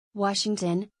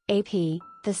Washington, AP,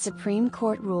 the Supreme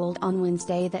Court ruled on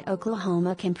Wednesday that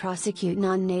Oklahoma can prosecute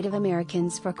non-Native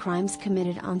Americans for crimes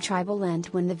committed on tribal land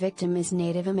when the victim is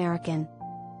Native American.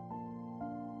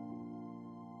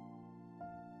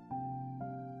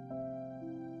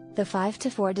 The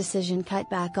 5-4 decision cut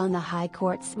back on the High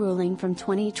Court's ruling from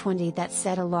 2020 that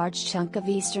said a large chunk of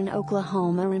eastern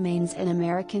Oklahoma remains an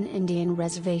American Indian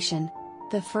reservation.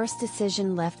 The first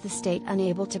decision left the state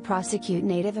unable to prosecute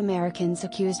Native Americans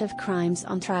accused of crimes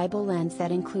on tribal lands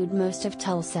that include most of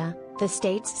Tulsa, the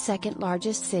state's second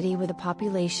largest city with a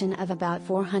population of about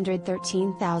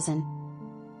 413,000.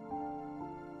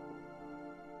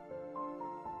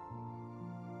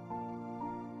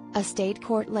 A state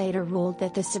court later ruled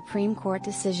that the Supreme Court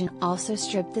decision also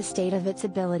stripped the state of its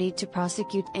ability to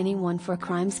prosecute anyone for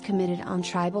crimes committed on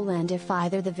tribal land if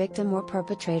either the victim or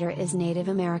perpetrator is Native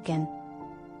American.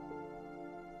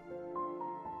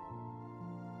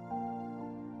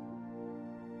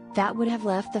 That would have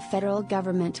left the federal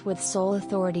government with sole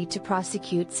authority to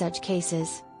prosecute such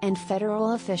cases, and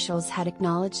federal officials had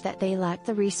acknowledged that they lacked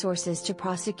the resources to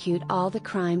prosecute all the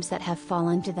crimes that have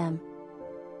fallen to them.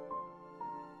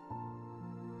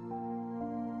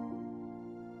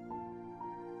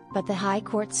 But the High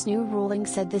Court's new ruling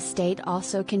said the state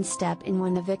also can step in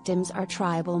when the victims are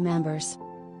tribal members.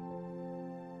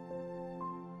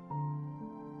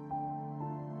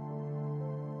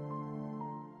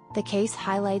 The case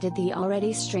highlighted the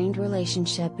already strained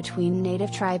relationship between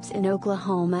Native tribes in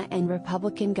Oklahoma and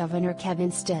Republican Governor Kevin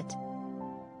Stitt.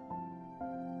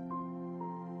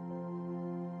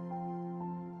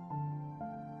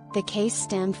 The case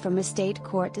stemmed from a state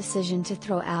court decision to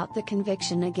throw out the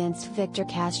conviction against Victor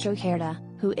Castro Huerta,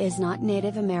 who is not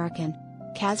Native American.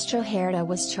 Castro Huerta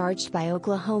was charged by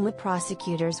Oklahoma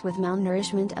prosecutors with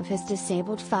malnourishment of his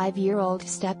disabled 5-year-old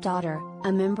stepdaughter,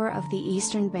 a member of the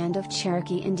Eastern Band of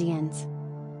Cherokee Indians.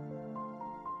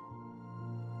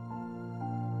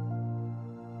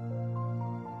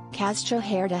 Castro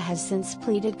Huerta has since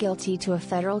pleaded guilty to a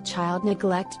federal child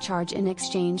neglect charge in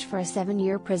exchange for a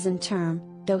 7-year prison term,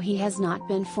 though he has not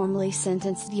been formally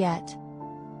sentenced yet.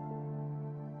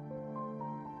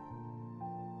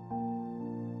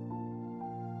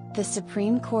 The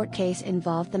Supreme Court case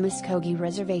involved the Muskogee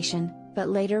Reservation, but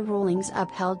later rulings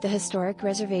upheld the historic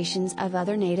reservations of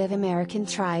other Native American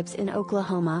tribes in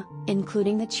Oklahoma,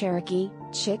 including the Cherokee,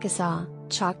 Chickasaw,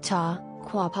 Choctaw,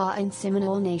 Quapaw and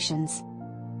Seminole nations.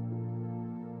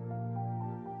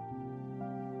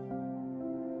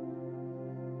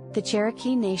 The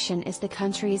Cherokee Nation is the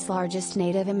country's largest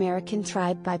Native American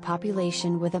tribe by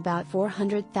population with about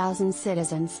 400,000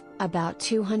 citizens, about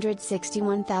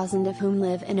 261,000 of whom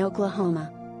live in Oklahoma.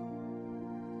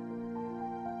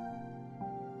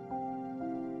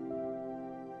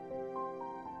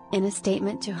 In a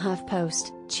statement to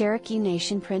HuffPost, Cherokee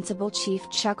Nation Principal Chief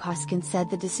Chuck Hoskin said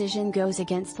the decision goes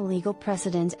against the legal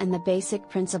precedent and the basic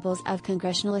principles of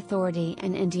congressional authority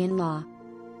and Indian law.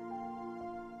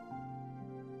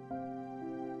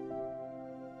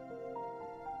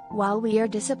 While we are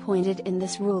disappointed in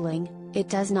this ruling, it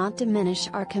does not diminish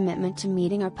our commitment to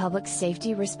meeting our public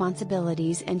safety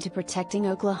responsibilities and to protecting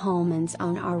Oklahomans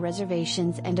on our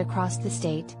reservations and across the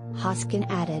state, Hoskin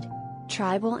added.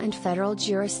 Tribal and federal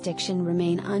jurisdiction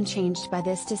remain unchanged by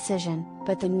this decision,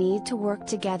 but the need to work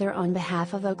together on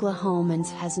behalf of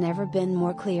Oklahomans has never been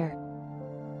more clear.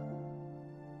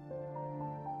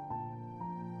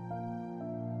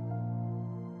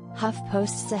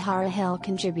 HuffPost's Sahara Hill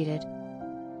contributed.